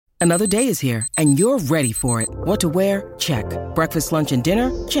Another day is here, and you're ready for it. What to wear? Check. Breakfast, lunch, and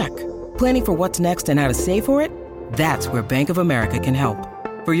dinner? Check. Planning for what's next and how to save for it? That's where Bank of America can help.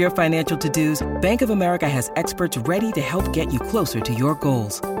 For your financial to-dos, Bank of America has experts ready to help get you closer to your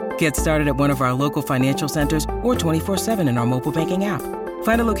goals. Get started at one of our local financial centers or 24/7 in our mobile banking app.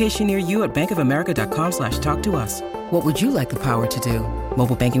 Find a location near you at bankofamerica.com/talktous. What would you like the power to do?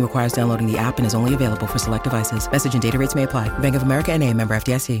 Mobile banking requires downloading the app and is only available for select devices. Message and data rates may apply. Bank of America N.A., member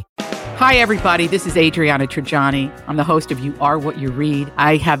FDIC. Hi, everybody. This is Adriana Trajani. I'm the host of You Are What You Read.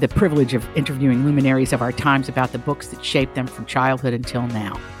 I have the privilege of interviewing luminaries of our times about the books that shaped them from childhood until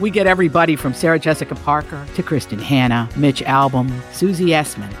now. We get everybody from Sarah Jessica Parker to Kristen Hanna, Mitch Albom, Susie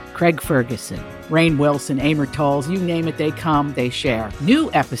Essman, Craig Ferguson, Rainn Wilson, Amor Tolls, you name it, they come, they share. New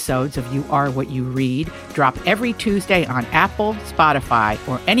episodes of You Are What You Read drop every Tuesday on Apple, Spotify,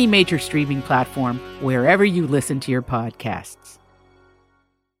 or any major streaming platform wherever you listen to your podcasts.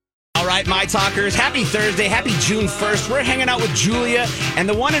 All right, my talkers, happy Thursday, happy June 1st. We're hanging out with Julia, and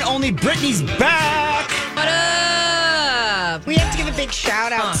the one and only Brittany's back. What up? We have to give a big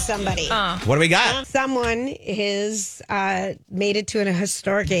shout out to somebody. What do we got? Someone has made it to a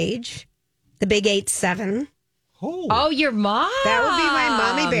historic age, the big 8-7. Oh, your mom. That would be my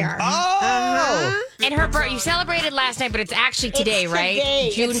mommy bear. Oh! And her birth, you celebrated last night, but it's actually today, right?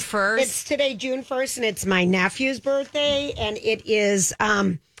 Today. June 1st. It's today, June 1st, and it's my nephew's birthday, and it is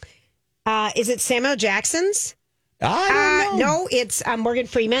it Samuel Jackson's? I don't know. No, it's Morgan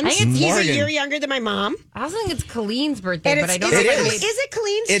Freeman's. I think it's He's Morgan. a year younger than my mom. I was thinking it's Colleen's birthday, And but I don't is know. it, It is it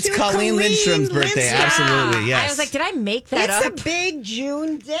Colleen's It's too? Colleen Lindstrom's birthday, Lindstrom. absolutely, yes. I was like, did I make that It's up? a big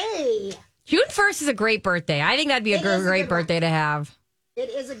June day. June 1st is a great birthday. I think that'd be It is a a great good birthday to have. It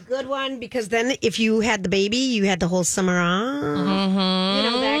is a good one because then if you had the baby, you had the whole summer on. Mm-hmm.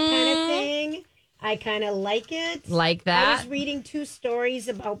 You know, that kind of thing. I kind of like it. Like I that. was reading 2 stories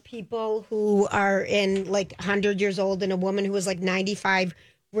about people who are in like 100 years old and a woman who was like 95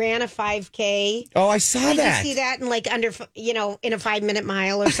 ran a 5K. Oh, I saw Did that. you see that in like under, in a 5-minute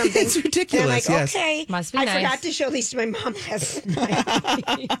mile or something? It's ridiculous, And I'm like, yes. okay. Must be I nice. forgot to show these to my mom last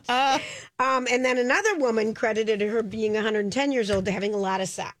night. And then another woman credited her being 110 years old to having a lot of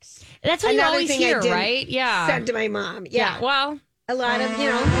sex. That's what you Another always thing I hear, didn't right? Yeah. Said to my mom. Yeah. Well, A lot of,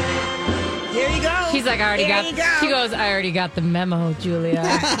 there you go. she's like, There you go. She goes, I already got the memo, Julia.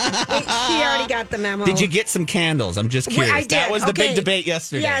 She already got the memo. Did you get some candles? I'm just curious. I did. That was the Okay. big debate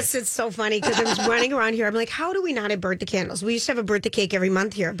yesterday. Yes, it's so funny because I was running around here. I'm like, how do we not have birthday candles? We used to have a birthday cake every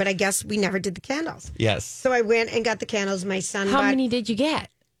month here, but I guess we never did the candles. Yes. So I went and got the candles. My son How bought many did you get?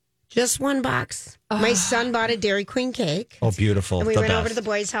 just 1 box. My son bought a Dairy Queen cake. Oh, beautiful. And we The went over best. to the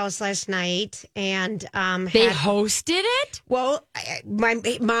boys' house last night and They hosted it?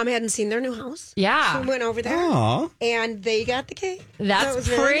 my mom hadn't seen their new house. Yeah. So we went over there Aw. and they got the cake. That's So it was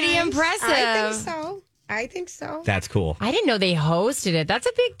very pretty nice. impressive. I think so. That's cool. I didn't know they hosted it. That's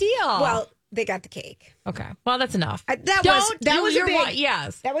a big deal. Well, they got the cake. okay. Well, that's enough. That was a big.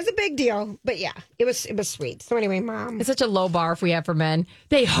 Yes. That was a big deal, but yeah, it was sweet. So anyway, Mom, It's such a low bar if we have for men.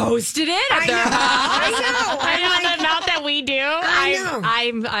 They hosted it at I their know, house. I know. I know I'm like- the amount that we do.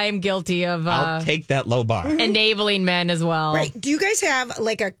 I know. I'm guilty of I'll take that low bar. enabling men as well. right? Do you guys have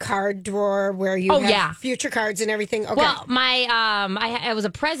like a card drawer where you have yeah. future cards and everything? Okay. Well, my it was a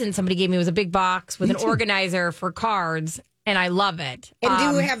present somebody gave me. It was a big box with an organizer for cards, and I love it. and do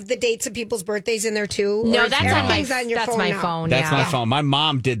you have the dates of people's birthdays in there too? No, Or that's on my everything's on your that's phone my now? phone. That's yeah. my phone. My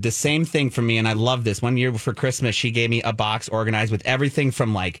mom did the same thing for me, and I love this. One year for Christmas, she gave me a box organized with everything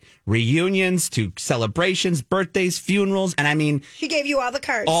from like reunions to celebrations, birthdays, funerals, and I mean She gave you all the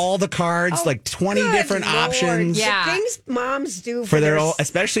cards. all the cards, like 20 Good different Lord. options. The Yeah. things moms do For their, s-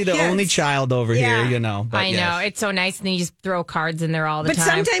 especially the kids. only child over Yeah. here, you know. But I know yes. it's so nice, and then you just throw cards in there all the But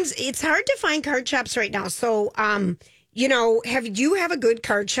time. sometimes it's hard to find card shops right now. So, have you have a good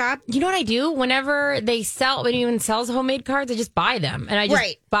card shop? You know what I do? Whenever they sell, when anyone sells homemade cards, I just buy them, and I just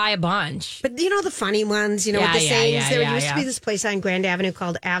Right. buy a bunch. But the funny ones, with Yeah, the yeah, sayings. yeah, There yeah, used to yeah. be this place on Grand Avenue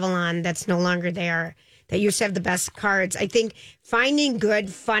called Avalon that's no longer there. That used to have the best cards. I think finding good,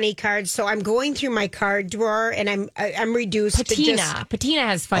 funny cards. So I'm going through my card drawer, and I'm reduced to just. Patina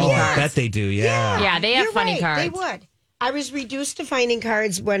has funny Oh, I cards. bet they do, yeah. Yeah, they have You're funny right, cards. They would. I was reduced to finding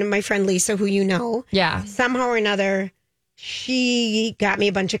cards. One of my friend Lisa, who you know, Yeah. somehow or another, she got me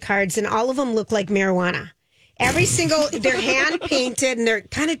a bunch of cards, and all of them look like marijuana. Every single, they're hand painted, and they're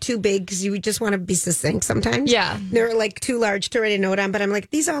kind of too big because you just want to be succinct sometimes. Yeah. They're like too large to write a note on, but I'm like,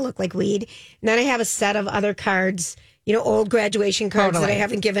 these all look like weed. And then I have a set of other cards, old graduation cards that I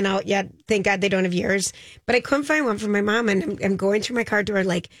haven't given out yet. Thank God they don't have yours. But I couldn't find one for my mom, and I'm going through my card drawer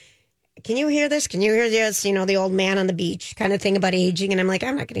like, can you hear this? Can you hear this? You know, the old man on the beach kind of thing about aging. And I'm like,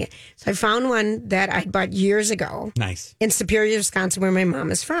 I'm not going to get. So I found one that I bought years ago. Nice. In Superior, Wisconsin, where my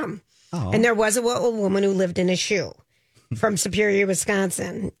mom is from. Oh. And there was a woman who lived in a shoe from Superior,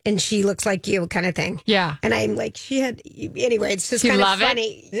 Wisconsin. And she looks like you kind of thing. Yeah. And I'm like, anyway, it's just kind of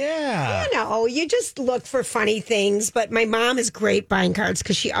funny. Yeah. You know, you just look for funny things. But my mom is great buying cards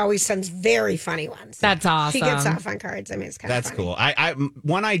because she always sends very funny ones. That's awesome. She gets off on cards. I mean, it's kind of That's funny. cool. I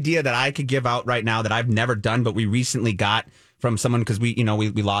one idea that I could give out right now that I've never done, but we recently got from someone because we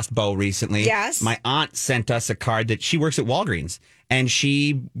lost Bo recently. Yes. My aunt sent us a card that she works at Walgreens. And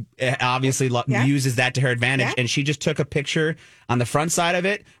she obviously uses that to her advantage. Yeah. And she just took a picture on the front side of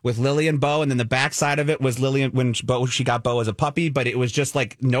it with Lily and Bo. And then the back side of it was Lily when she got Bo as a puppy. But it was just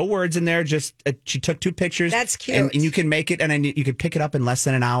like no words in there. Just she took 2 pictures. That's cute. And you can make it and you can pick it up in less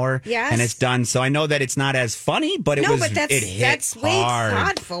than an hour. Yes. And it's done. So I know that it's not as funny, but it hit that's way hard.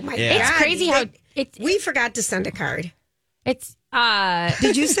 thoughtful. My God. It's crazy how we forgot to send a card. It's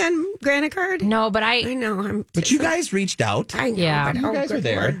Did you send Grant a card? no, but I know. But you guys reached out. I know. Yeah. But, You guys good are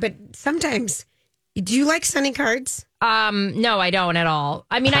there. Lord. But sometimes, do you like sending cards? no, I don't at all.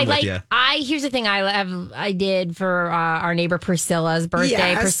 I mean, I'm with ya. here's the thing I did for our neighbor Priscilla's birthday.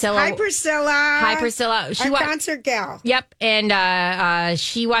 Yes. Priscilla. Hi, Priscilla. Hi, Priscilla. Our concert gal. Yep. And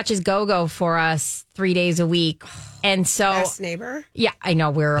she watches Go-Go for us 3 days a week. And so, Best neighbor. yeah, I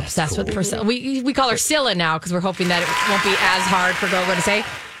know we're obsessed with Priscilla. We call her Scylla now because we're hoping that it won't be as hard for Go-Go to say.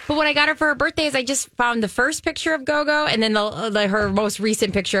 But when I got her for her birthday, I just found the first picture of Go-Go and then her most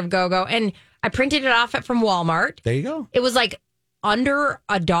recent picture of Go-Go. And I printed it off from Walmart. There you go. It was like under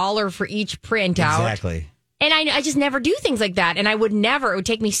 $1 for each printout. Exactly. And I just never do things like that. And it would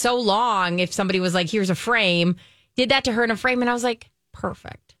take me so long if somebody was like, here's a frame. Did that to her in a frame. And I was like,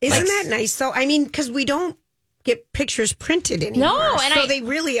 perfect. Isn't that nice, though? I mean, because we don't get pictures printed anymore. No, and they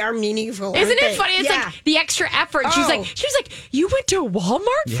really are meaningful. Isn't aren't it they? funny? It's Yeah. like the extra effort. She was like, you went to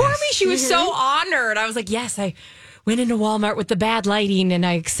Walmart for me? She was so honored. I was like, yes, I went into Walmart with the bad lighting and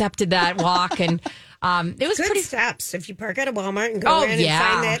I accepted that walk. And it was good pretty steps. If you park at a Walmart and go in and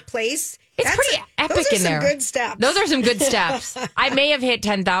find that place. It's pretty epic in there. Those are some good steps. Those are some good steps. I may have hit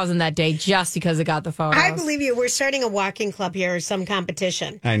 10,000 that day just because it got the photos. I believe you. We're starting a walking club here or some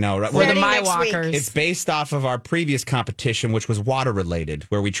competition. I know, right? We're the Starting My next week. Walkers. It's based off of our previous competition, which was water related,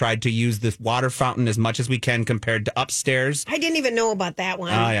 where we tried to use the water fountain as much as we can compared to upstairs. I didn't even know about that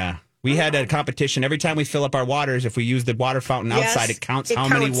one. Oh, yeah. We had a competition. Every time we fill up our waters, if we use the water fountain outside, it counts how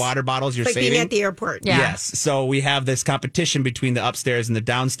many water bottles you're like saving. being at the airport. Yeah. Yes. So we have this competition between the upstairs and the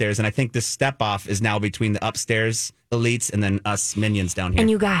downstairs. And I think this step off is now between the upstairs elites and then us minions down here.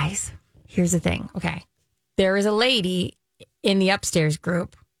 And you guys, here's the thing. Okay. There is a lady in the upstairs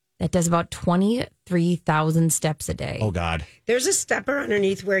group that does about 23,000 steps a day. Oh, God. There's a stepper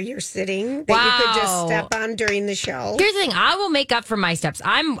underneath where you're sitting that you could just step on during the show. Here's the thing. I will make up for my steps.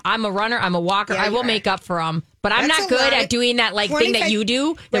 I'm a runner. I'm a walker. Yeah, I will make up for them. But I'm That's not a good lot. at doing that thing that you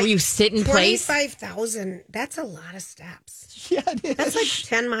do, where you sit in place. 25,000. That's a lot of steps. Yeah, it is. That's like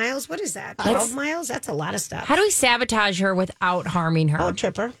 10 miles. What is that? 12 miles? That's a lot of steps. How do we sabotage her without harming her? Oh,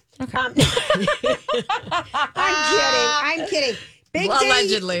 tripper. Okay. I'm kidding.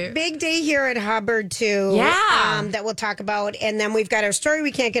 Allegedly. Big day here at Hubbard, too. Yeah. That we'll talk about. And then we've got our story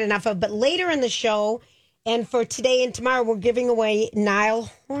we can't get enough of. But later in the show, and for today and tomorrow, we're giving away Niall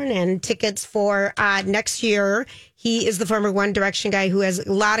Hornan tickets for next year. He is the former One Direction guy who has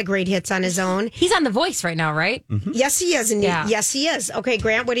a lot of great hits on his own. He's on The Voice right now, right? Mm-hmm. Yes, he is. And yes, he is. Okay,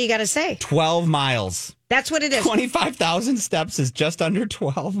 Grant, what do you got to say? 12 miles. That's what it is. 25,000 steps is just under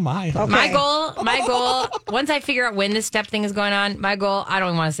 12 miles. Okay. My goal, once I figure out when this step thing is going on, my goal, I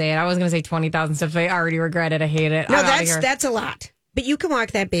don't want to say it. I was going to say 20,000 steps. I already regret it. I hate it. No, that's a lot. But you can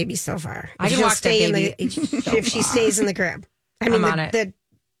walk that baby so far. I can walk that baby if she stays in the crib. I'm on it. The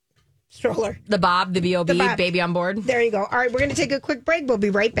stroller. The Bob, the B.O.B., Bob. baby on board. There you go. All right, we're going to take a quick break. We'll be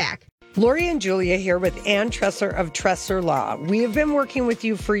right back. Lori and Julia here with Ann Tresser of Tresser Law. We have been working with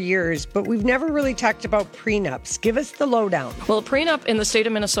you for years, but we've never really talked about prenups. Give us the lowdown. Well, a prenup in the state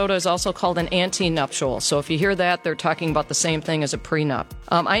of Minnesota is also called an antenuptial. So if you hear that, they're talking about the same thing as a prenup.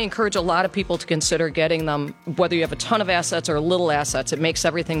 I encourage a lot of people to consider getting them, whether you have a ton of assets or little assets. It makes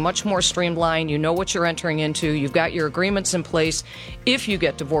everything much more streamlined. You know what you're entering into. You've got your agreements in place if you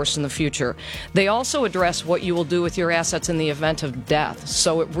get divorced in the future. They also address what you will do with your assets in the event of death.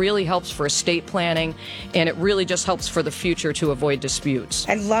 So it really helps helps for estate planning, and it really just helps for the future to avoid disputes.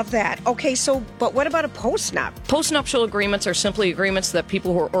 I love that. Okay, but what about a postnup? Postnuptial agreements are simply agreements that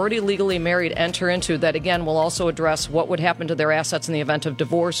people who are already legally married enter into that, again, will also address what would happen to their assets in the event of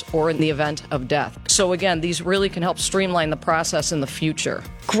divorce or in the event of death. So, again, these really can help streamline the process in the future.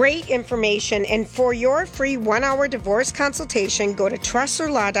 Great information. And for your free 1-hour divorce consultation, go to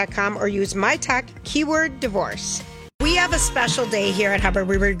trustherlaw.com or use my talk keyword divorce. We have a special day here at Hubbard.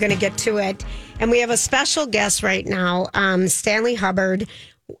 We were going to get to it. And we have a special guest right now, Stanley Hubbard.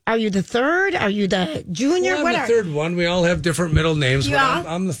 Are you the third? Are you the junior? Well, I'm the third one. We all have different middle names. Yeah. But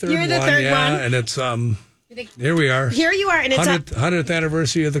I'm the third one. You're the third one. And it's here we are. Here you are, and it's 100th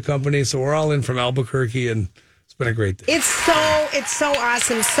anniversary of the company. So we're all in from Albuquerque, and it's been a great day. It's so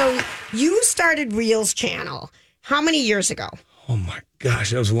awesome. So you started Reels Channel how many years ago? Oh my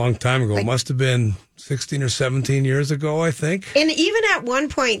gosh, that was a long time ago. It must have been 16 or 17 years ago, I think. And even at one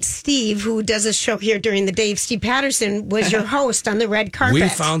point, Steve, who does a show here during the day, Steve Patterson, was your host on the red carpet. We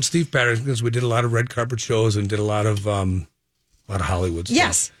found Steve Patterson because we did a lot of red carpet shows and did a lot of Hollywood stuff.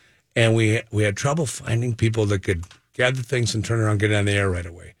 Yes. And we had trouble finding people that could gather things and turn around and get on the air right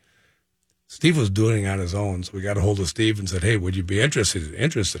away. Steve was doing it on his own, so we got a hold of Steve and said, "Hey, would you be interested?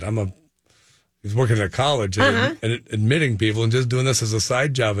 He's working at a college and admitting people and just doing this as a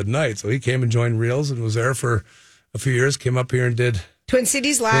side job at night." So he came and joined Reels and was there for a few years. Came up here and did Twin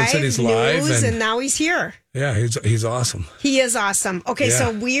Cities Live, news, and now he's here. Yeah, he's awesome. He is awesome. Okay, Yeah.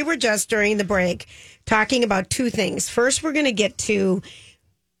 so we were just during the break talking about two things. First, we're going to get to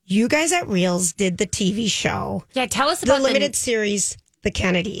you guys at Reels did the TV show. Yeah, tell us about the limited series, The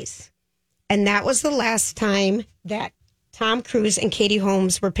Kennedys. And that was the last time that Tom Cruise and Katie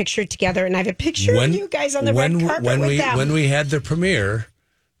Holmes were pictured together. And I have a picture of you guys on the red carpet with them. When we had the premiere,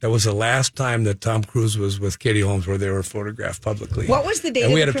 that was the last time that Tom Cruise was with Katie Holmes where they were photographed publicly. What was the date?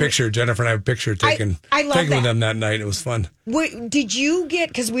 And we had a picture, Jennifer and I have a picture taken with them that night. It was fun. Did you get,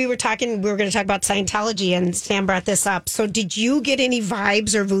 because we were going to talk about Scientology and Sam brought this up. So did you get any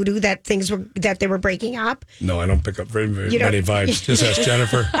vibes or voodoo that they were breaking up? No, I don't pick up very many vibes. Just ask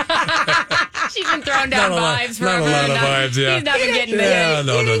Jennifer. She's been throwing down vibes for not a lot of vibes, yeah. He's not been getting many. Yeah,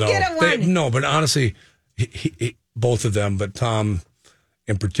 no. Get a one. No, but honestly, he, both of them, but Tom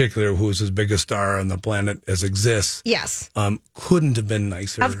in particular, who is his biggest star on the planet as exists, yes, couldn't have been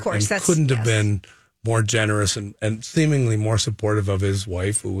nicer. Of course, couldn't have been more generous and seemingly more supportive of his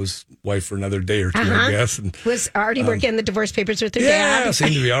wife, who was wife for another day or two, I guess. And was already working the divorce papers with her dad. Yeah,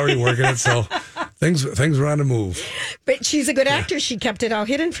 seemed to be already working it. So things were on the move. But she's a good actress. She kept it all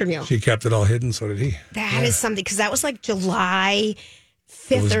hidden from you. She kept it all hidden. So did he. That is something, because that was like July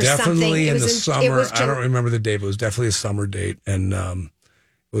 5th it was or definitely something. In the summer. I don't remember the date, but it was definitely a summer date, and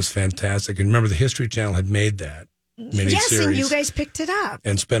it was fantastic. And remember, the History Channel had made that miniseries. Yes, and you guys picked it up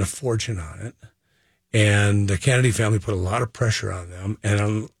and spent a fortune on it. And the Kennedy family put a lot of pressure on them and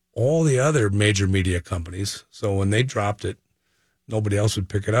on all the other major media companies. So when they dropped it, nobody else would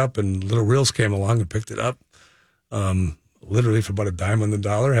pick it up. And Little Reels came along and picked it up, literally for about a dime on the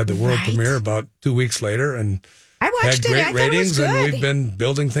dollar. Had the world premiere about 2 weeks later, and I watched had great it. ratings. It was good. And we've been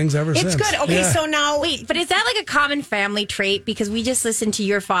building things ever since. It's good. Okay, so now wait, but is that like a common family trait? Because we just listened to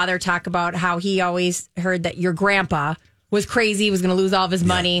your father talk about how he always heard that your grandpa was crazy, was going to lose all of his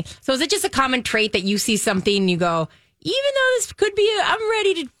money. So is it just a common trait that you see something and you go, even though this could be, I'm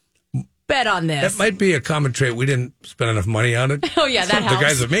ready to bet on this? That might be a common trait. We didn't spend enough money on it. Oh, yeah, that helps. The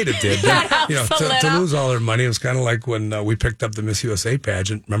guys that made it did. That helps a to lose all their money, it was kind of like when we picked up the Miss USA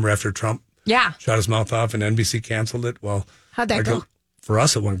pageant. Remember after Trump shot his mouth off and NBC canceled it? Well, how'd that go? For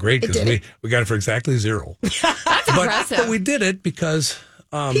us, it went great because we got it for exactly $0. That's impressive. But we did it because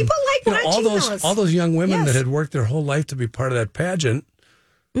people like watching all those young women that had worked their whole life to be part of that pageant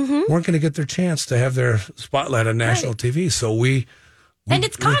weren't going to get their chance to have their spotlight on national TV. So and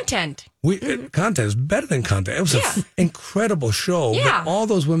it's content. Content is better than content. It was an incredible show. Yeah. But all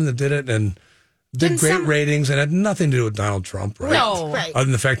those women that did it and did great ratings and had nothing to do with Donald Trump, right? No. Right. Other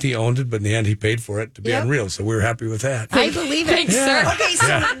than the fact he owned it, but in the end he paid for it to be on Reels. So we were happy with that. I believe it. Thanks, sir. Okay,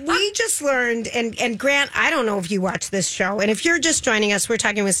 so we just learned, and Grant, I don't know if you watch this show, and if you're just joining us, we're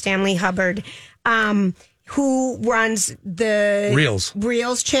talking with Stanley Hubbard, who runs the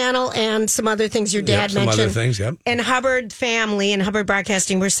Reels channel and some other things your dad mentioned. Some other things, And Hubbard family and Hubbard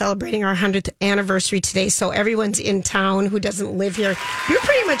Broadcasting, we're celebrating our 100th anniversary today. So everyone's in town who doesn't live here. You're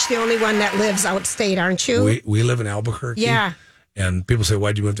pretty much the only one that lives outstate, aren't you? We live in Albuquerque. Yeah. And people say,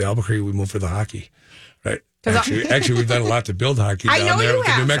 why'd you move to Albuquerque? We moved for the hockey. Right. Actually, we've done a lot to build hockey down there with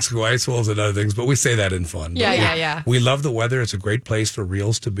the New Mexico Ice Wolves and other things, but we say that in fun. Yeah. We love the weather. It's a great place for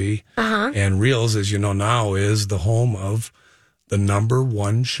Reels to be. And Reels, as you know now, is the home of the number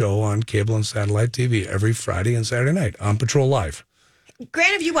one show on cable and satellite TV every Friday and Saturday night on Patrol Live.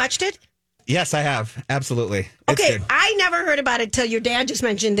 Grant, have you watched it? Yes, I have. Absolutely. It's Okay, good. I never heard about it till your dad just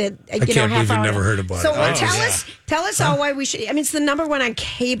mentioned it. I can't believe you never heard about so it. tell us all why we should. I mean, it's the number one on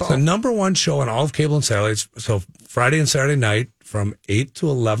cable. The number one show on all of cable and satellites. So Friday and Saturday night from 8 to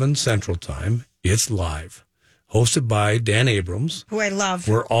 11 Central Time, it's live. Hosted by Dan Abrams. Who I love.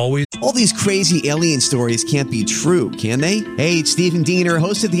 We're always... All these crazy alien stories can't be true, can they? Hey, it's Stephen Diener,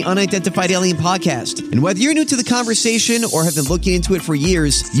 host of the Unidentified Alien Podcast. And whether you're new to the conversation or have been looking into it for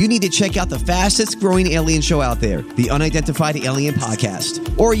years, you need to check out the fastest growing alien show out there, the Unidentified Alien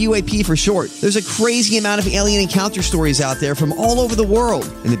Podcast, or UAP for short. There's a crazy amount of alien encounter stories out there from all over the world.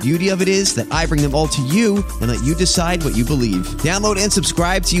 And the beauty of it is that I bring them all to you and let you decide what you believe. Download and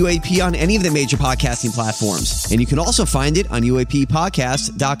subscribe to UAP on any of the major podcasting platforms. And you can also find it on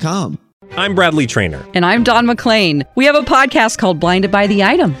UAPpodcast.com. I'm Bradley Trainer. And I'm Don McClain. We have a podcast called Blinded by the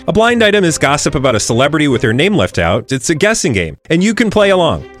Item. A blind item is gossip about a celebrity with their name left out. It's a guessing game, and you can play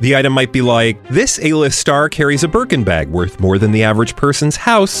along. The item might be like, this A-list star carries a Birkin bag worth more than the average person's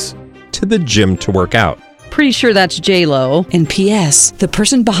house to the gym to work out. Pretty sure that's J-Lo. And P.S. the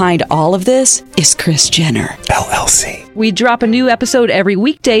person behind all of this is Kris Jenner, LLC. We drop a new episode every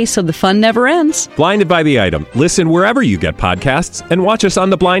weekday so the fun never ends. Blinded by the Item. Listen wherever you get podcasts and watch us on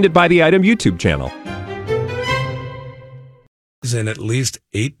the Blinded by the Item YouTube channel. In at least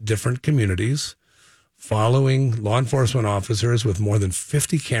 8 different communities, following law enforcement officers with more than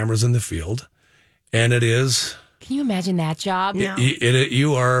 50 cameras in the field. And it is... Can you imagine that job? No.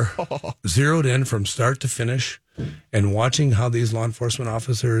 You are zeroed in from start to finish and watching how these law enforcement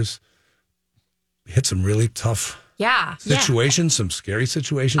officers hit some really tough situations, some scary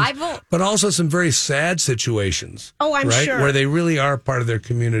situations, but also some very sad situations. Oh, I'm right? sure. Where they really are part of their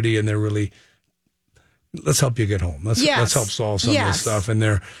community and they're really, let's help you get home. Let's help solve some of this stuff. And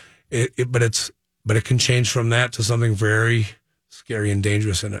but it can change from that to something very scary and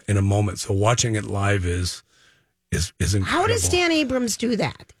dangerous in a moment. So watching it live is incredible. How does Dan Abrams do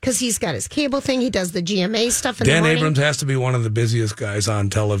that? Because he's got his cable thing. He does the GMA stuff in the Dan morning. Abrams has to be one of the busiest guys on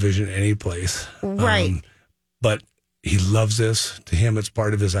television any place. Right. But he loves this. To him, it's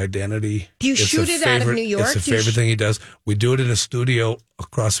part of his identity. Do you shoot it out of New York? It's a favorite thing he does. We do it in a studio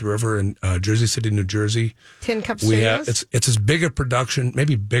across the river in Jersey City, New Jersey. Tin Cup Studios? It's as big a production,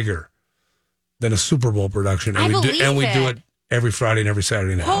 maybe bigger than a Super Bowl production. I believe we do it every Friday and every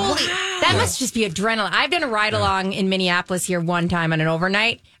Saturday night. Holy, that must just be adrenaline. I've done a ride along in Minneapolis here one time on an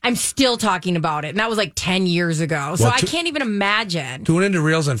overnight. I'm still talking about it. And that was like 10 years ago. So I can't even imagine. Tune into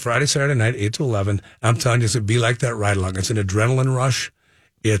Reels on Friday, Saturday night, 8 to 11. I'm telling you, it's going to be like that ride along. It's an adrenaline rush.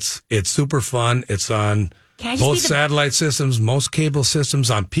 It's super fun. It's on both satellite systems, most cable systems,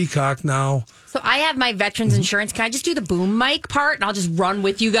 on Peacock now. So I have my veterans insurance. Can I just do the boom mic part and I'll just run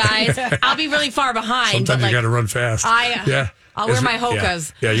with you guys? I'll be really far behind. Sometimes you got to run fast. I'll wear my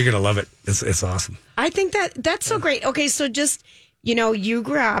Hokas. Yeah, you're going to love it. It's awesome. I think that's so great. Okay, so just, you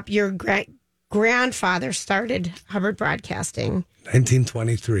grew up, your grandfather started Hubbard Broadcasting.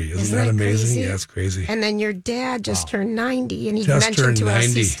 1923. Isn't that amazing? Crazy? Yeah, it's crazy. And then your dad just turned 90, and he Just mentioned turned to us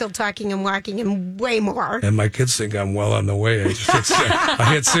 90. he's still talking and walking and way more. And my kids think I'm well on the way.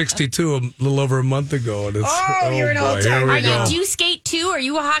 I hit 62 a little over a month ago. And it's, you're an old timer. Do you skate too? Are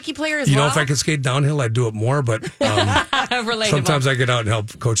you a hockey player as well? You know, if I could skate downhill, I'd do it more. But sometimes I get out and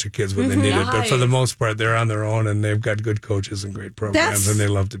help coach the kids when they need it. But for the most part, they're on their own, and they've got good coaches and great programs, and they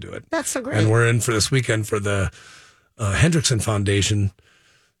love to do it. That's so great. And we're in for this weekend for the Hendrickson Foundation.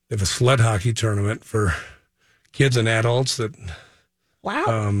 They have a sled hockey tournament for kids and adults.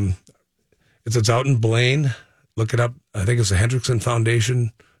 Wow. It's out in Blaine. Look it up. I think it's the Hendrickson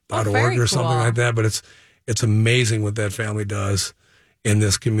Foundation.org or something like that. But it's amazing what that family does in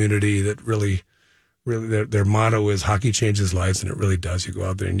this community. That really their motto is hockey changes lives, and it really does. You go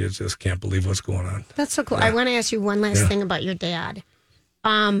out there and you just can't believe what's going on. That's so cool. Yeah. I want to ask you one last thing about your dad.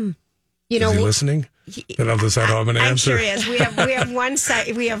 Is he listening? Then I'll decide how I'm going to answer. I'm sure he is.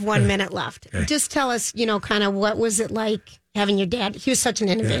 We have 1 minute left. Okay. Just tell us, kind of what was it like having your dad? He was such an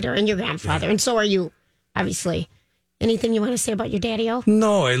innovator, and your grandfather, and so are you, obviously. Anything you want to say about your daddy-o?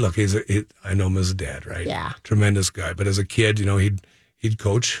 No, look, I know him as a dad, right? Yeah. Tremendous guy. But as a kid, he'd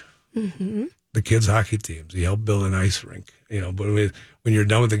coach the kids' hockey teams. He helped build an ice rink. But when you're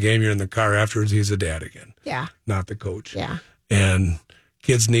done with the game, you're in the car afterwards, he's a dad again. Yeah. Not the coach. Yeah. And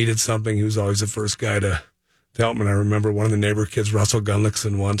kids needed something. He was always the first guy to help them. And I remember one of the neighbor kids, Russell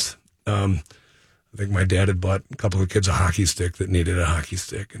Gunlickson, once. I think my dad had bought a couple of kids a hockey stick that needed a hockey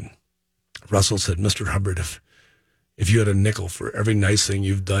stick. And Russell said, Mr. Hubbard, if you had a nickel for every nice thing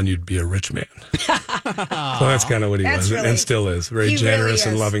you've done, you'd be a rich man. So that's kind of what he was, and still is. Very generous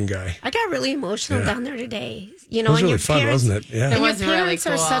and loving guy. I got really emotional down there today. You know, it was really fun, wasn't it? Yeah, and it was your parents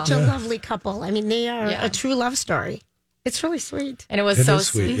really cool. are such a lovely couple. I mean, they are a true love story. It's really sweet. And it was so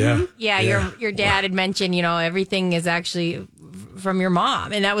sweet. Yeah, your dad had mentioned, everything is actually from your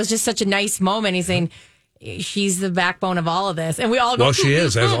mom. And that was just such a nice moment. He's saying she's the backbone of all of this. And we all go, well, she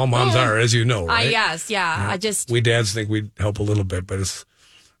is, as all moms are, as you know, right? Yes, yeah. We dads think we help a little bit, but it's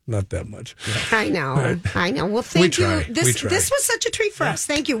not that much. Yeah. I know. Well, thank you. This was such a treat for us.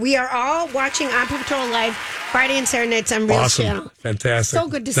 Thank you. We are all watching On Patrol Live Friday and Saturday nights on Reel's channel. Fantastic. So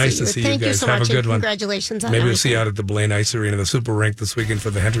good to see you. See Thank you guys. so Have much. a good one. Congratulations on Maybe we'll everything. see you out at the Blaine Ice Arena, the Super Rink this weekend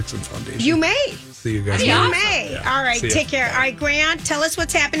for the Hendrickson Foundation. You may. See you guys. You may. Yeah. All right. Take care. All right, Grant, tell us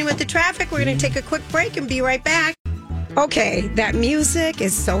what's happening with the traffic. We're going to take a quick break and be right back. Okay, that music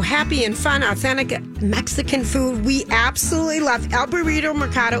is so happy and fun, authentic Mexican food. We absolutely love El Burrito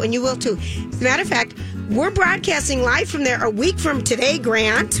Mercado, and you will too. As a matter of fact, we're broadcasting live from there a week from today,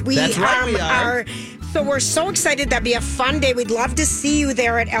 Grant. That's right, we are. So we're so excited. That'd be a fun day. We'd love to see you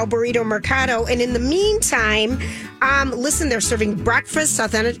there at El Burrito Mercado. And in the meantime, listen, they're serving breakfast,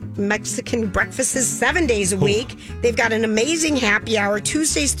 authentic Mexican breakfasts 7 days a week. They've got an amazing happy hour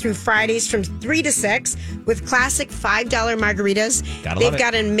Tuesdays through Fridays from 3 to 6 with classic $5 margaritas. They've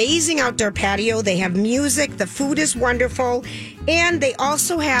got an amazing outdoor patio. They have music. The food is wonderful. And they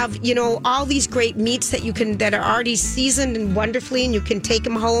also have, all these great meats that are already seasoned and wonderfully, and you can take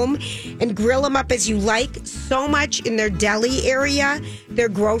them home and grill them up as you like. So much in their deli area, their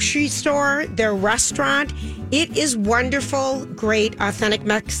grocery store, their restaurant. It is wonderful, great, authentic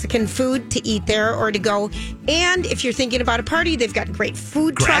Mexican food to eat there or to go. And if you're thinking about a party, they've got great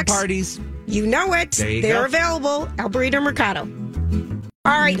food Grab trucks. parties. You know it. They're available. El Burrito Mercado.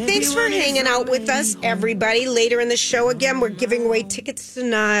 All right, thanks for hanging out with us, everybody. Later in the show, again, we're giving away tickets to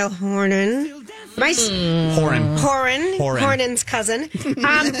Niall Hornan. Hornan's cousin.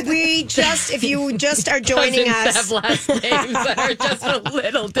 If you just are joining us, have last names that are just a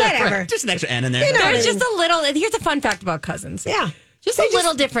little different. Whatever. Just an extra N in there. There's just a little. Here's a fun fact about cousins. Yeah. Just a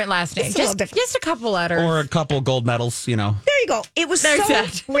little different last name. Just a couple letters. Or a couple gold medals, There you go. It was so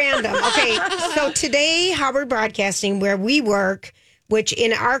random. Okay, so today, Howard Broadcasting, where we work, which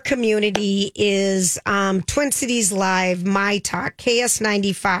in our community is Twin Cities Live, My Talk,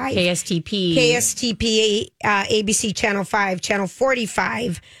 KS95, KSTP, ABC Channel 5, Channel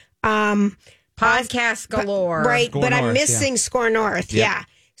 45, podcast galore. Right, Score but North, I'm missing Score North. Yep. Yeah.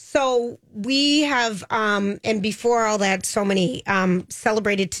 So we have, and before all that, so many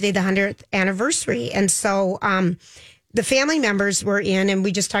celebrated today the 100th anniversary. And so the family members were in, and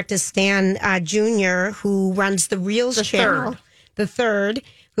we just talked to Stan Jr., who runs the Reels channel. The third.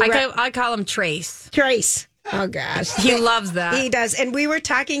 I call him Trace. Trace. Oh, gosh. He loves that. He does. And we were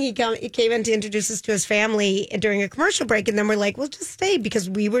talking, he came in to introduce us to his family during a commercial break. And then we're like, well, just stay, because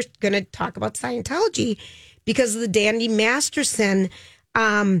we were going to talk about Scientology because of the Dandy Masterson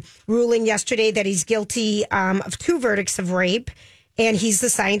ruling yesterday that he's guilty of 2 verdicts of rape. And he's the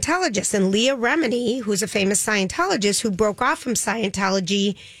Scientologist. And Leah Remini, who's a famous Scientologist who broke off from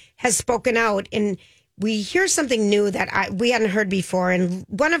Scientology, has spoken out. And we hear something new that we hadn't heard before. And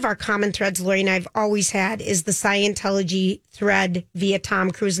one of our common threads, Lori and I have always had, is the Scientology thread via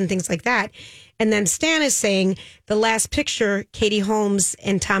Tom Cruise and things like that. And then Stan is saying the last picture Katie Holmes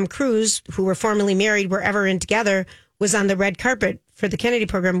and Tom Cruise, who were formerly married, were ever in together, was on the red carpet for the Kennedy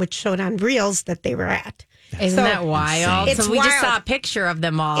program, which showed on Reels that they were at. Isn't that wild? It's we wild. just saw a picture of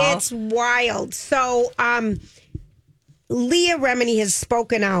them all. It's wild. So, Leah Remini has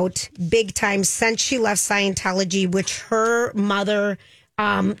spoken out big time since she left Scientology, which her mother,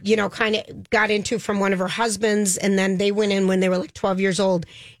 kind of got into from one of her husbands. And then they went in when they were like 12 years old.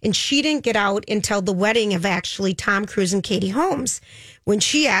 And she didn't get out until the wedding of actually Tom Cruise and Katie Holmes, when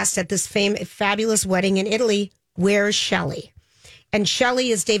she asked at this fabulous wedding in Italy, where's Shelley? And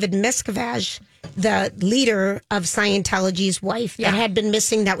Shelley is David Miscavige, the leader of Scientology's wife that had been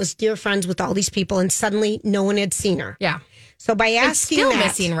missing, that was dear friends with all these people, and suddenly no one had seen her. Yeah. So by asking it's still that,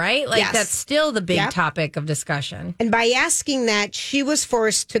 missing, right? That's still the big topic of discussion. And by asking that, she was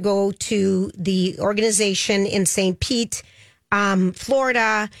forced to go to the organization in St. Pete,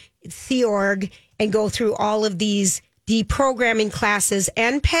 Florida, Sea Org, and go through all of these deprogramming classes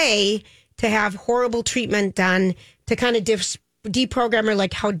and pay to have horrible treatment done to kind of deprogram her,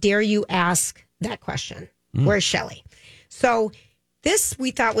 like, how dare you ask that question? Where's Shelley? So this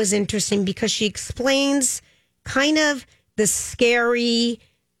we thought was interesting because she explains kind of the scary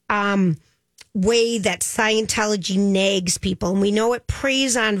way that Scientology nags people. And we know it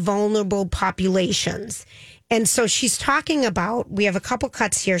preys on vulnerable populations. And so she's talking about, we have a couple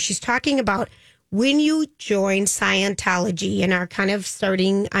cuts here. She's talking about when you join Scientology and are kind of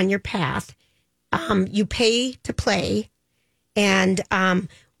starting on your path, you pay to play, and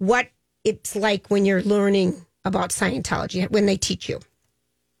what it's like when you're learning about Scientology, when they teach you.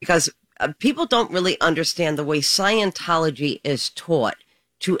 Because people don't really understand the way Scientology is taught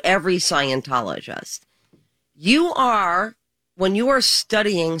to every Scientologist. When you are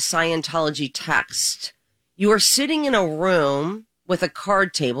studying Scientology text, you are sitting in a room with a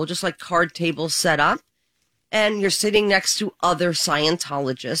card table, just like card tables set up, and you're sitting next to other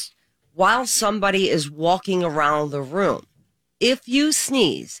Scientologists while somebody is walking around the room. If you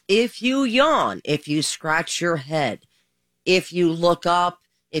sneeze, if you yawn, if you scratch your head, if you look up,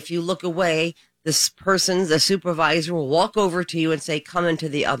 if you look away, the supervisor will walk over to you and say, come into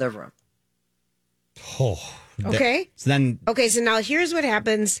the other room. Oh, okay. So now here's what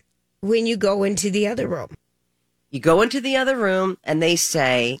happens when you go into the other room. You go into the other room and they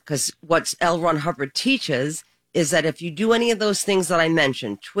say, because what L. Ron Hubbard teaches is that if you do any of those things that I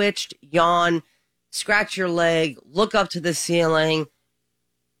mentioned, twitched, yawn, scratch your leg, look up to the ceiling,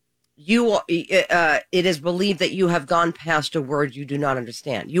 it is believed that you have gone past a word you do not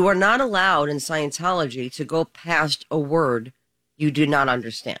understand. You are not allowed in Scientology to go past a word you do not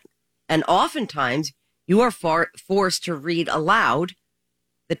understand. And oftentimes, you are forced to read aloud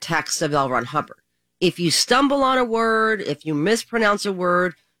the text of L. Ron Hubbard. If you stumble on a word, if you mispronounce a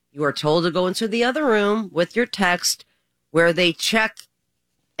word, you are told to go into the other room with your text where they check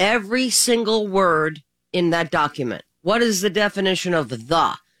every single word in that document. What is the definition of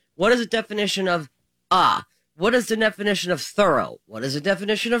the? What is the definition of What is the definition of thorough? What is the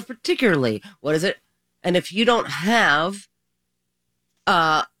definition of particularly? What is it? And if you don't have,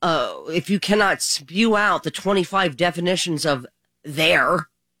 if you cannot spew out the 25 definitions of there,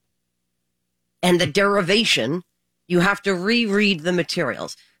 and the derivation, you have to reread the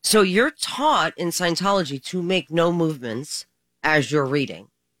materials. So you're taught in Scientology to make no movements as you're reading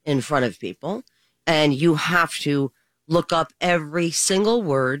in front of people. And you have to look up every single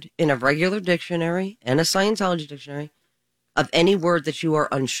word in a regular dictionary and a Scientology dictionary of any word that you are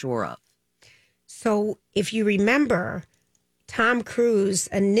unsure of. So if you remember, Tom Cruise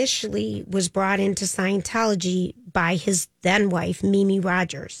initially was brought into Scientology by his then wife, Mimi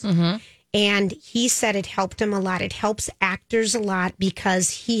Rogers. Mm-hmm. And he said it helped him a lot. It helps actors a lot because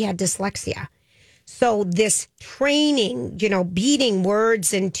he had dyslexia. So this training, beating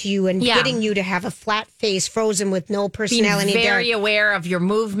words into you and getting you to have a flat face, frozen with no personality. Being very aware of your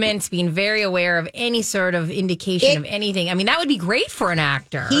movements, being very aware of any sort of indication of anything. I mean, that would be great for an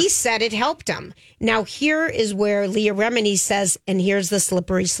actor. He said it helped him. Now, here is where Leah Remini says, and here's the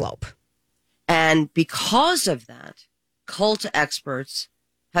slippery slope. And because of that, cult experts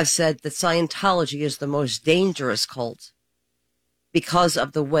have said that Scientology is the most dangerous cult because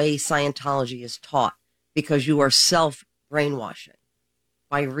of the way Scientology is taught, because you are self-brainwashing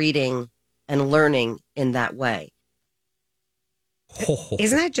by reading and learning in that way.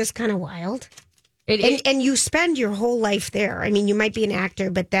 Isn't that just kind of wild? And you spend your whole life there. I mean, you might be an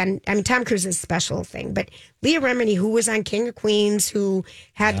actor, but then, Tom Cruise is a special thing. But Leah Remini, who was on King of Queens, who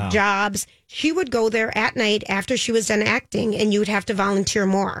had jobs, she would go there at night after she was done acting, and you'd have to volunteer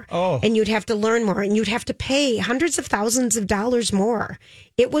more. Oh. And you'd have to learn more, and you'd have to pay hundreds of thousands of dollars more.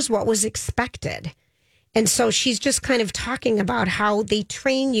 It was what was expected. And so she's just kind of talking about how they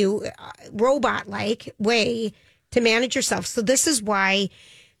train you robot-like way to manage yourself. So this is why,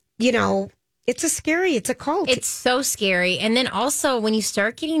 it's a cult. It's so scary. And then also when you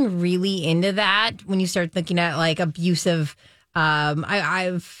start getting really into that, when you start looking at like abusive,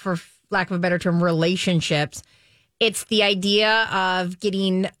 for lack of a better term, relationships, it's the idea of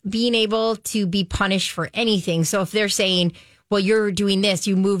being able to be punished for anything. So if they're saying, well, you're doing this,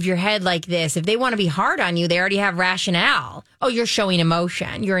 you moved your head like this. If they want to be hard on you, they already have rationale. Oh, you're showing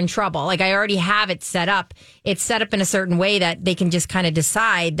emotion. You're in trouble. Like I already have it set up. It's set up in a certain way that they can just kind of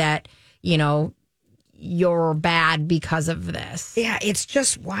decide that, you're bad because of this. Yeah, it's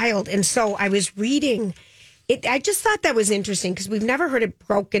just wild. And so I was reading it. I just thought that was interesting because we've never heard it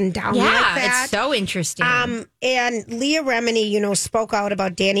broken down like that. Yeah, it's so interesting. And Leah Remini, spoke out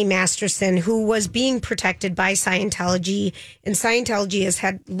about Danny Masterson, who was being protected by Scientology. And Scientology has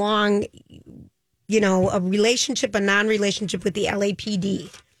had long, a non-relationship with the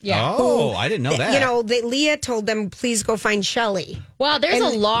LAPD. Yeah. Oh, I didn't know that. You know, Leah told them, please go find Shelley. Well, there's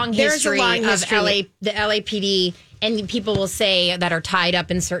a long history of history. the LAPD, and people will say that are tied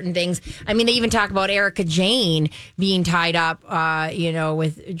up in certain things. I mean, they even talk about Erica Jane being tied up,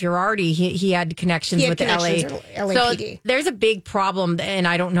 with Girardi. He had connections with the LAPD. So there's a big problem, and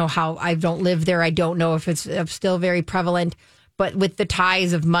I don't know how, I don't live there. I don't know if it's still very prevalent, but with the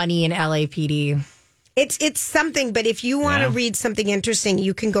ties of money in LAPD. It's something, but if you want to read something interesting,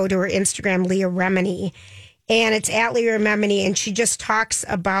 you can go to her Instagram, Leah Remini, and it's at Leah Remini, and she just talks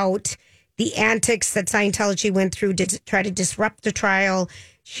about the antics that Scientology went through to try to disrupt the trial.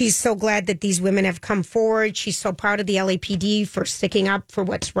 She's so glad that these women have come forward. She's so proud of the LAPD for sticking up for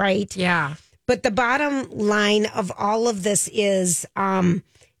what's right. Yeah. But the bottom line of all of this is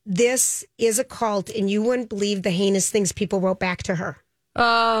this is a cult, and you wouldn't believe the heinous things people wrote back to her.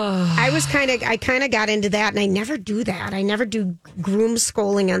 Oh, I kind of got into that, and I never do that. I never do groom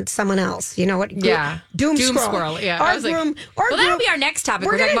scolding on someone else. You know what? Yeah, doom squirrel. Yeah, or groom. That'll be our next topic.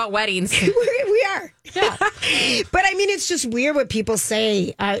 We're talking about weddings. we are. Yeah, but I mean, it's just weird what people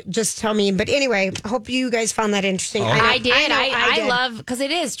say. Just tell me. But anyway, I hope you guys found that interesting. I did. I love, because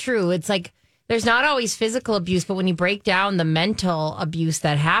it is true. It's like there's not always physical abuse, but when you break down the mental abuse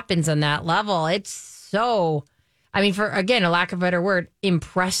that happens on that level, it's so. I mean, for, again, a lack of a better word,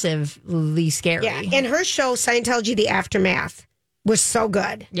 impressively scary. Yeah, and her show, Scientology, The Aftermath, was so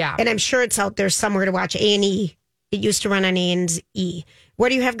good. Yeah. And I'm sure it's out there somewhere to watch. A&E. It used to run on A&E. What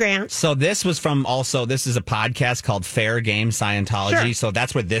do you have, Grant? So this is a podcast called Fair Game Scientology. Sure. So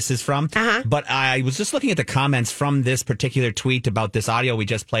that's where this is from. Uh-huh. But I was just looking at the comments from this particular tweet about this audio we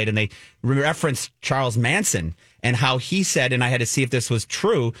just played, and they referenced Charles Manson and how he said, and I had to see if this was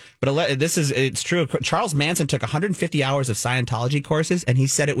true, but it's true. Charles Manson took 150 hours of Scientology courses, and he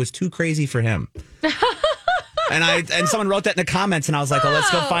said it was too crazy for him. And someone wrote that in the comments, and I was like, let's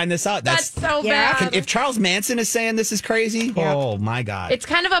go find this out. That's so bad. If Charles Manson is saying this is crazy, oh my God. It's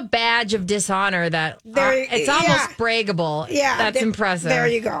kind of a badge of dishonor that it's almost braggable. Yeah. That's impressive. There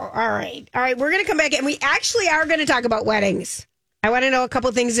you go. All right. We're going to come back, and we actually are going to talk about weddings. I want to know a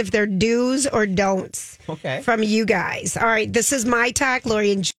couple things, if they're do's or don'ts from you guys. All right. This is My Talk.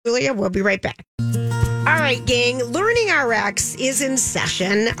 Lori and Julia. We'll be right back. All right, gang. Learning RX is in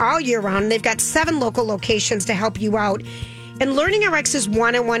session all year round. They've got 7 local locations to help you out. And Learning RX is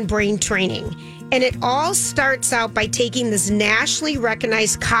one-on-one brain training. And it all starts out by taking this nationally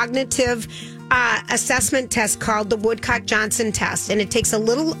recognized cognitive assessment test called the Woodcock-Johnson test. And it takes a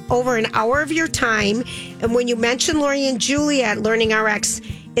little over an hour of your time. And when you mention Lori and Julia at Learning RX,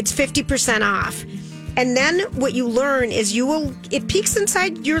 it's 50% off. And then what you learn is it peeks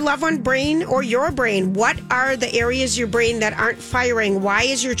inside your loved one brain or your brain. What are the areas of your brain that aren't firing? Why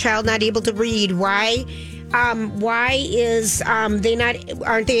is your child not able to read? Why is aren't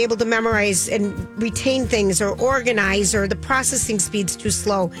they able to memorize and retain things or organize, or the processing speed's too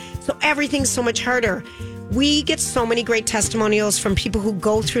slow? So everything's so much harder. We get so many great testimonials from people who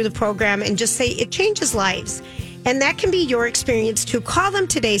go through the program and just say it changes lives. And that can be your experience too. Call them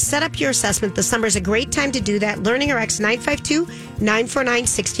today. Set up your assessment. This summer is a great time to do that. Learning RX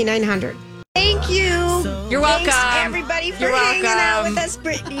 952-949-6900. Thank you. You're welcome. Thanks, everybody, for hanging out with us.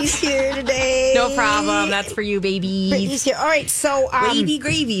 Brittany's here today. No problem. That's for you, baby. Brittany's here. All right, so wavy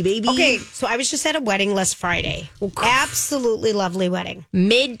gravy, baby. Okay, so I was just at a wedding last Friday. Absolutely lovely wedding.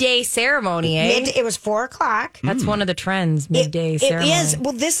 Midday ceremony, eh? It was 4:00. That's one of the trends. Midday ceremony. It is.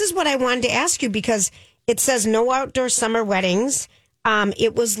 Well, this is what I wanted to ask you, because it says no outdoor summer weddings.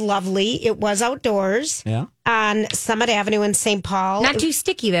 It was lovely. It was outdoors on Summit Avenue in St. Paul. Not too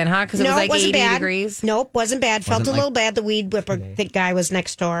sticky then, huh? Because it was like 80 degrees. Nope, wasn't bad. Felt a little bad. The weed whipper guy was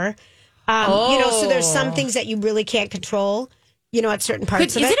next door. So there's some things that you really can't control, at certain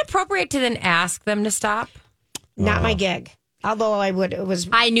parts of it. Is it appropriate to then ask them to stop? Not my gig. Although I would,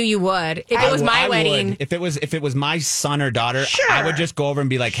 I knew you would. If it was my wedding. If it was my son or daughter, sure. I would just go over and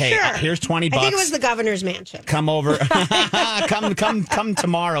be like, "Hey, here's $20. I think it was the governor's mansion. Come over, come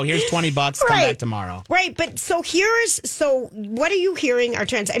tomorrow. Here's $20. Come back tomorrow." Right, but so what are you hearing are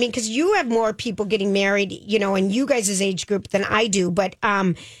trends? I mean, because you have more people getting married, in you guys' age group than I do. But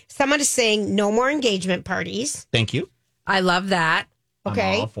someone is saying no more engagement parties. Thank you. I love that.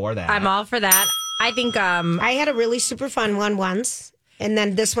 Okay, I'm all for that. I'm all for that. I think I had a really super fun one once, and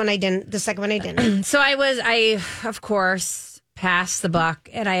then this one I didn't. The second one I didn't. So I of course passed the buck,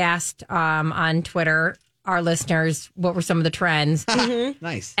 and I asked on Twitter our listeners what were some of the trends.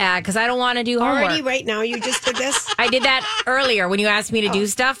 Nice. Because I don't want to do homework. Already right now, you just did this? I did that earlier. When you asked me to do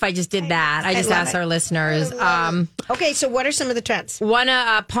stuff, I just did that. I just asked our listeners. Okay, so what are some of the trends? One,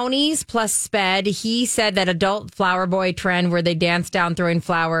 ponies plus sped. He said that adult flower boy trend where they dance down throwing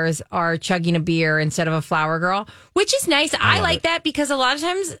flowers are chugging a beer instead of a flower girl, which is nice. I like that because a lot of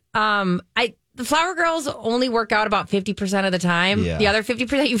times the flower girls only work out about 50% of the time. Yeah. The other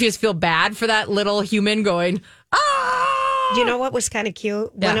 50%, you just feel bad for that little human going, ah! You know what was kind of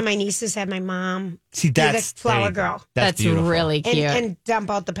cute? Yeah. One of my nieces had my mom See, be that's the flower there you go. girl. That's beautiful. really cute. And dump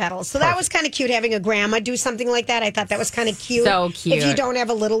out the petals. So that was kind of cute having a grandma do something like that. I thought that was kind of cute. So cute. If you don't have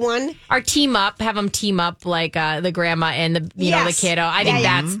a little one. Or have them team up like the grandma and the the kiddo. I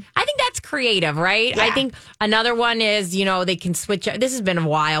think that's creative, right? Yeah. I think another one is they can switch up. This has been a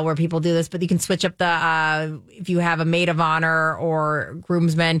while where people do this, but you can switch up the if you have a maid of honor or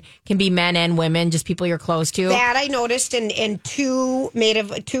groomsmen, can be men and women, just people you're close to. That I noticed in two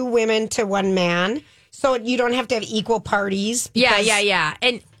women to one man. So you don't have to have equal parties. Yeah.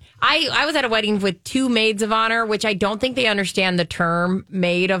 And I was at a wedding with two maids of honor, which I don't think they understand the term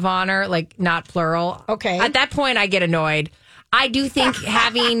maid of honor, like not plural. Okay. At that point, I get annoyed. I do think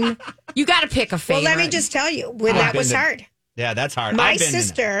you got to pick a favorite. Well, let me just tell you, that was hard. Yeah, that's hard. My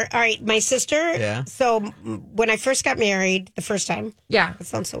sister, Yeah. So when I first got married the first time. Yeah. That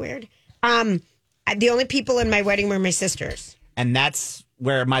sounds so weird. The only people in my wedding were my sisters. And that's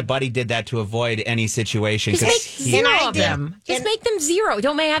where my buddy did that to avoid any situation. Just make zero of them. Just make them zero.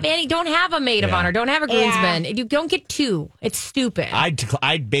 Don't have a maid of honor. Don't have a groomsman. You don't get two. It's stupid.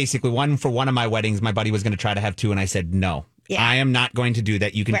 I basically, one of my weddings, my buddy was going to try to have two, and I said no. Yeah. I am not going to do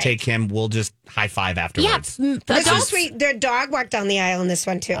that. You can take him. We'll just high five afterwards. Yeah, this was sweet. Their dog walked down the aisle in this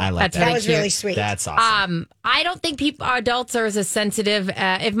one too. I like that. That was really sweet. That's awesome. I don't think adults are as sensitive.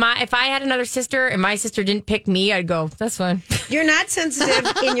 If I had another sister and my sister didn't pick me, I'd go, that's fine. You're not sensitive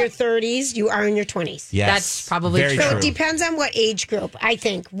in your 30s. You are in your 20s. Yes, that's probably very true. So it depends on what age group, I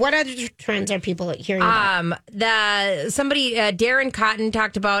think. What other trends are people hearing about? Darren Cotton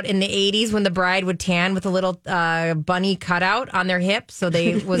talked about in the 80s when the bride would tan with a little bunny cutout on their hip so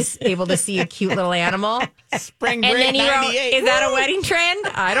they was able to see a cute little animal. Spring and break then he wrote, 98. is that a wedding trend?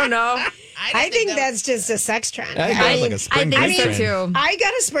 I don't know. I think that's just a sex trend. I think so too. I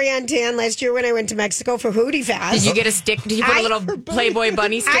got a spray on tan last year when I went to Mexico for Hootie Fest. Did you get a stick? Did you put a little Playboy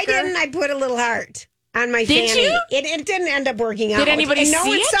bunny sticker? I didn't. I put a little heart on my Did fanny. you? It didn't end up working out. Did anybody and no see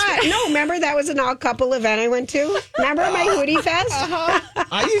one it? saw it. No, remember that was an all-couple event I went to? Remember my Hootie Fest?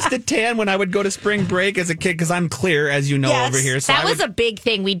 I used to tan when I would go to spring break as a kid because I'm clear, as you know, Yes. over here. So That was a big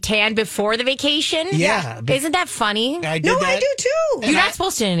thing. We'd tan before the vacation. Yeah. Isn't that funny? I did No, that. I do too. You're not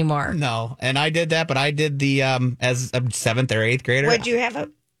supposed to anymore. No, and I did that, but I did the as a 7th or 8th grader. Would you have a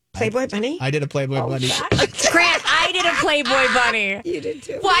Playboy bunny? I did a Playboy bunny. Grant, I did a Playboy bunny. You did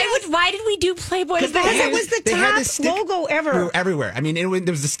too. Why did we do Playboy bunny? Because it was the They had top this logo ever. everywhere. I mean, there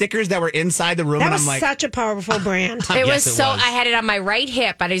was the stickers that were inside the room, That and was I'm like, such a powerful brand. It Yes, was it so. was. I had it on my right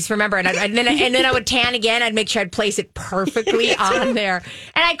hip. I just remember it, and then I would tan again. I'd make sure I'd place it perfectly on there,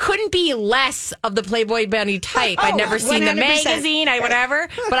 and I couldn't be less of the Playboy bunny type. I'd never seen the 100%. magazine, whatever.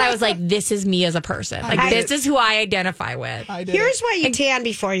 But I was like, this is me as a person. Like this is who I identify with. Here's why you tan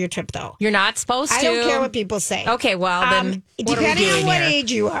before your trip, though. You're not supposed to. I don't care what people say. Okay, well then, what are we depending doing on what here?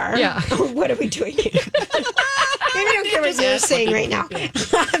 age you are, Yeah. what are we doing here? Maybe I don't care what you're saying right now.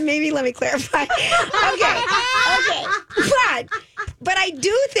 Maybe let me clarify. Okay. But I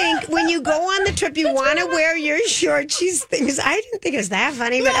do think when you go on the trip, you want to wear your short shoes things. I didn't think it was that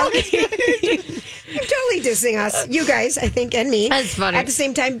funny, but okay. I'm totally dissing us, you guys, I think, and me. That's funny. At the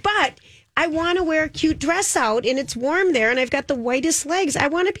same time, but I want to wear a cute dress out, and it's warm there, and I've got the whitest legs. I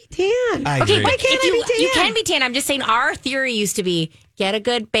want to be tan. I Okay, agree. Why can't I be tan? You can be tan. I'm just saying our theory used to be get a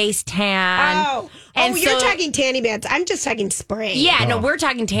good base tan. You're talking tanning beds. I'm just talking spray. Yeah, no, we're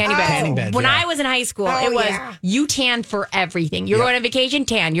talking tanning beds. Tanning beds, when yeah. I was in high school, it was you tan for everything. You're going on vacation,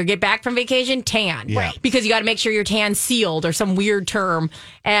 tan. You get back from vacation, tan. Yeah. Right. Because you got to make sure your tan sealed or some weird term.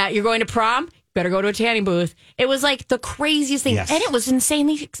 You're going to prom, better go to a tanning booth. It was like the craziest thing. Yes. And it was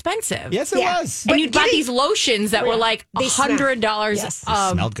insanely expensive. Yes, it was. And you'd buy these lotions that were like $100. Yes.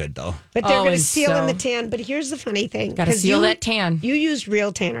 Smelled good though. But they're going to and seal in so- the tan. But here's the funny thing. Gotta 'Cause seal that tan. You use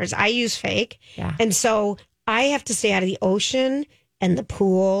real tanners. I use fake. Yeah. And so I have to stay out of the ocean and the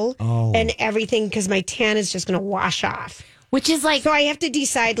pool and everything because my tan is just going to wash off. Which is like... So I have to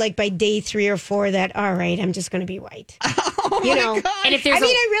decide like by day 3 or 4 that, all right, I'm just going to be white. You know? And if there's I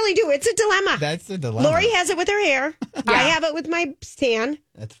mean, I really do. It's a dilemma. That's a dilemma. Lori has it with her hair. I have it with my tan.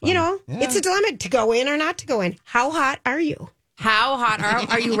 That's funny. You know, it's a dilemma to go in or not to go in. How hot are you? How hot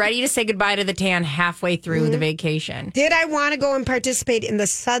are you ready to say goodbye to the tan halfway through the vacation? Did I want to go and participate in the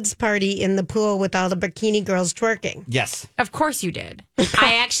suds party in the pool with all the bikini girls twerking? Yes. Of course you did.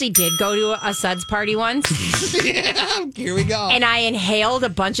 I actually did go to a suds party once. Yeah, here we go. And I inhaled a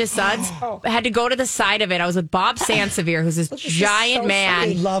bunch of suds. I had to go to the side of it. I was with Bob Sansevier, who's this giant man.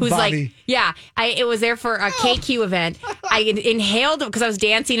 funny. Love who's Bobby. It was there for a KQ event. I inhaled because I was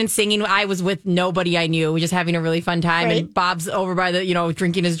dancing and singing. I was with nobody I knew. We were just having a really fun time. Right. And Bob's over by the,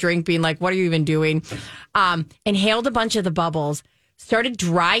 drinking his drink, being like, what are you even doing? Inhaled a bunch of the bubbles. Started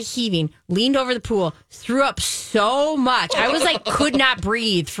dry heaving, leaned over the pool, threw up so much. I was like, could not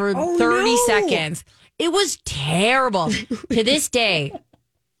breathe for 30 seconds. It was terrible. To this day,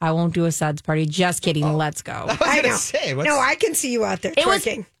 I won't do a suds party. Just kidding. Let's go. I know. No, I can see you out there twerking.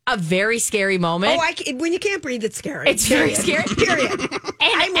 It was a very scary moment. When you can't breathe, it's scary. It's very scary. Period.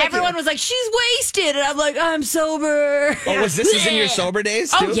 And everyone was like, she's wasted. And I'm like, I'm sober. Oh, was this in your sober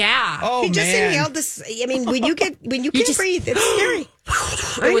days too? Oh, yeah. Oh, you just man. inhaled this. I mean, when you can't breathe, it's scary.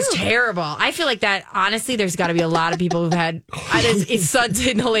 It was terrible. I feel like that, honestly, there's got to be a lot of people who've had it's suds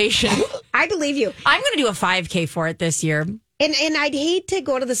inhalation. I believe you. I'm going to do a 5K for it this year. And I'd hate to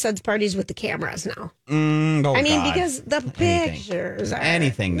go to the suds parties with the cameras now. Because the pictures are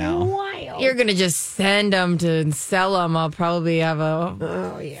anything now. Wild. You're going to just send them to sell them. I'll probably have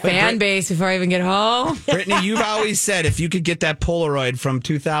a fan base before I even get home. Brittany, you've always said if you could get that Polaroid from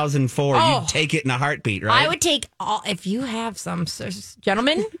 2004, you'd take it in a heartbeat, right? I would take all. If you have some,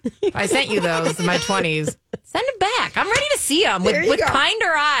 gentlemen, I sent you those in my 20s. Send them back. I'm ready to see them with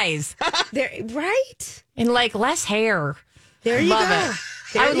kinder eyes. Right? And less hair. There you love go.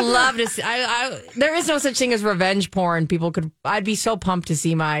 It. I would love to see. There is no such thing as revenge porn. I'd be so pumped to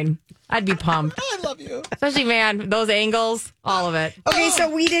see mine. I'd be pumped. I love you. Especially, man, those angles, all of it. Okay,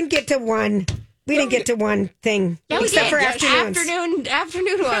 so we didn't get to one. We didn't get to one thing. Yeah, except for afternoons.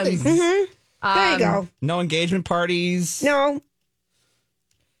 Afternoon ones. Mm-hmm. There you go. No engagement parties. No.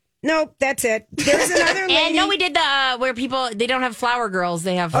 Nope, that's it. There's another lady. And no, we did the where people, they don't have flower girls.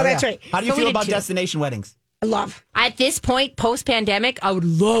 They have. Oh, that's right. How do you feel about destination weddings? I love. At this point, post-pandemic, I would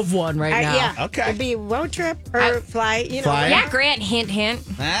love one right now. Yeah. Okay. It'd be a road trip or fly, Fly. Yeah, Grant, hint, hint.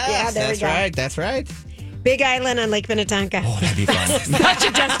 Yes, there we go. right. That's right. Big Island on Lake Minnetonka. Oh, that'd be fun. Such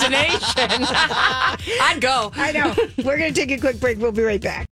a destination. I'd go. I know. We're going to take a quick break. We'll be right back.